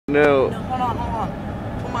No. No, hold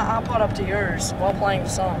on. Put my iPod up to yours while playing the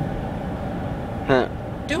song. Huh.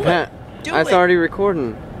 Do Huh. it. Do It's it. already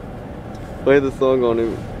recording. Play the song on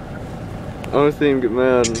him. I want to see him get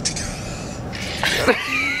mad.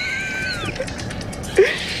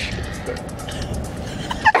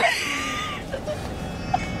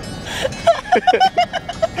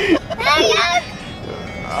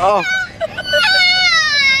 Oh.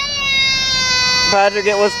 Patrick,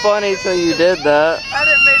 it was funny till you did that. I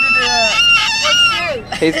didn't mean to do that. What'd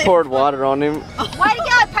you do? He's poured water on him. Way to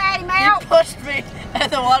go, Patty You Mount. pushed me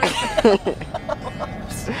and the water.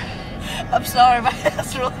 I'm sorry, my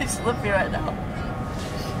hand's really slippy right now.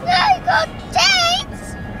 Now you go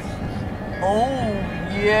dance. Oh,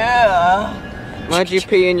 yeah. Why'd you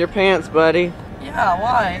pee in your pants, buddy? Yeah,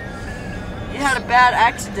 why? You had a bad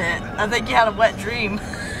accident. I think you had a wet dream.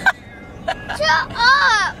 Shut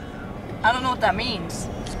up. I don't know what that means.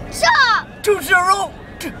 Shut up. 2-0.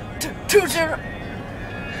 2-0.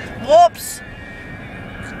 Whoops.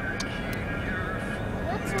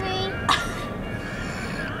 What's me?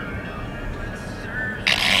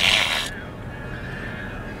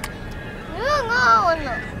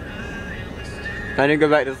 I didn't go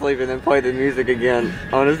back to sleep and then play the music again.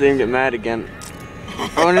 I want to see him get mad again.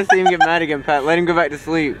 I want to see him get mad again, Pat. Let him go back to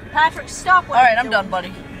sleep. Patrick, stop. Alright, I'm done,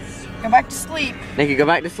 buddy. Go back to sleep. Nikki, go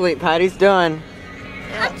back to sleep. Patty's done.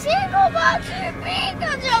 I'm saying go back to me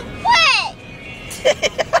because you're wet.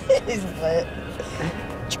 He's wet.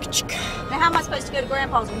 Now, how am I supposed to go to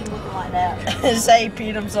Grandpa's when he's looking like that? Say he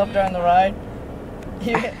peed himself during the ride.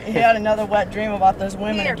 He had another wet dream about those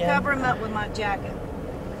women Here, again. cover him up with my jacket.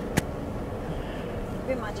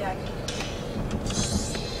 Give me my jacket.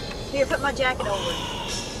 Here, put my jacket over it.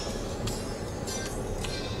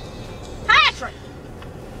 Patrick!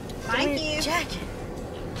 Thank you. Jacket.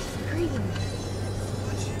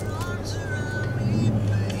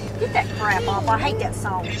 Get that crap off. I hate that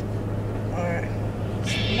song. Alright.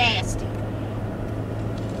 Nasty.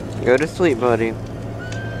 Go to sleep, buddy.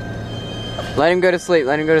 Let him go to sleep.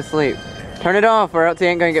 Let him go to sleep. Turn it off or else he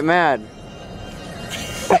ain't gonna get mad.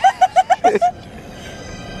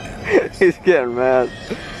 He's getting mad.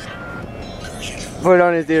 Put it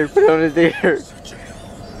on his ear. Put it on his ear.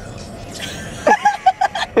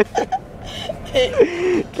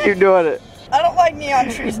 Keep doing it. I don't like neon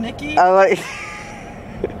trees, Nikki. I like.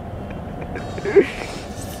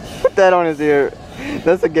 Put that on his ear.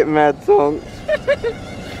 That's a get mad song.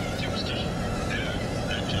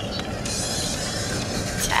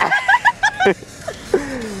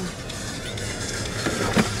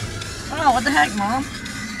 Oh, what the heck, Mom?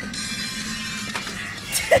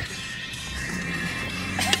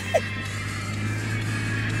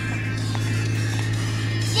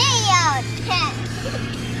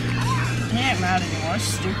 He ain't mad anymore. It's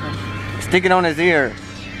stupid. Stick it on his ear.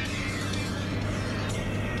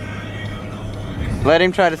 Let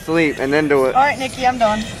him try to sleep and then do it. Alright, Nikki, I'm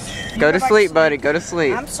done. You Go to back sleep, buddy. Go to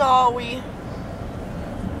sleep. I'm sorry.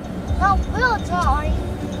 Oh, real sorry.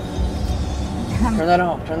 Turn that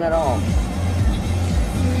off. Turn that off.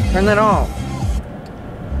 Turn that off.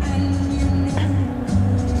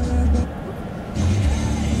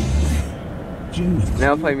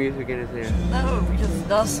 Now play music in his ear. No, because he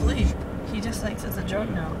does sleep. He just thinks it's a joke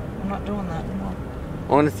now. I'm not doing that anymore.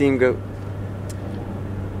 I want to see him go.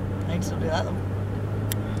 I can still do that though.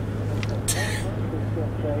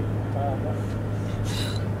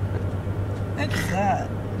 Look at that.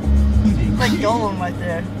 Like Golem right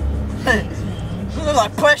there. Look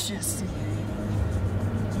like Precious.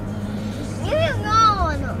 You're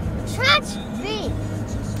going. Touch me.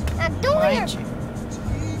 Now do Why it. ain't you?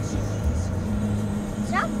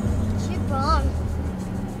 Stop. Keep on.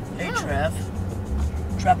 Hey Trev.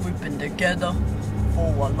 Trev, we've been together for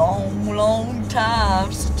a long, long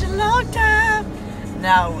time. Such a long time.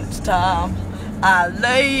 Now it's time. I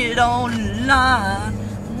lay it on the line.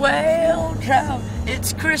 Well, Trev,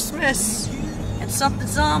 it's Christmas. And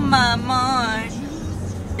something's on my mind.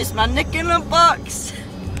 It's my Nick in a box.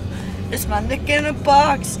 It's my Nick in a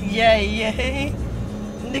box. Yeah, yeah.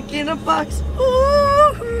 Nick in a box.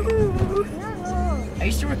 Ooh. Are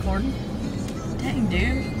you still recording? Dang,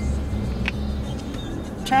 dude.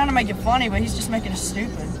 I'm trying to make it funny, but he's just making it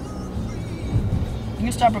stupid. You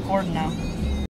can stop recording now.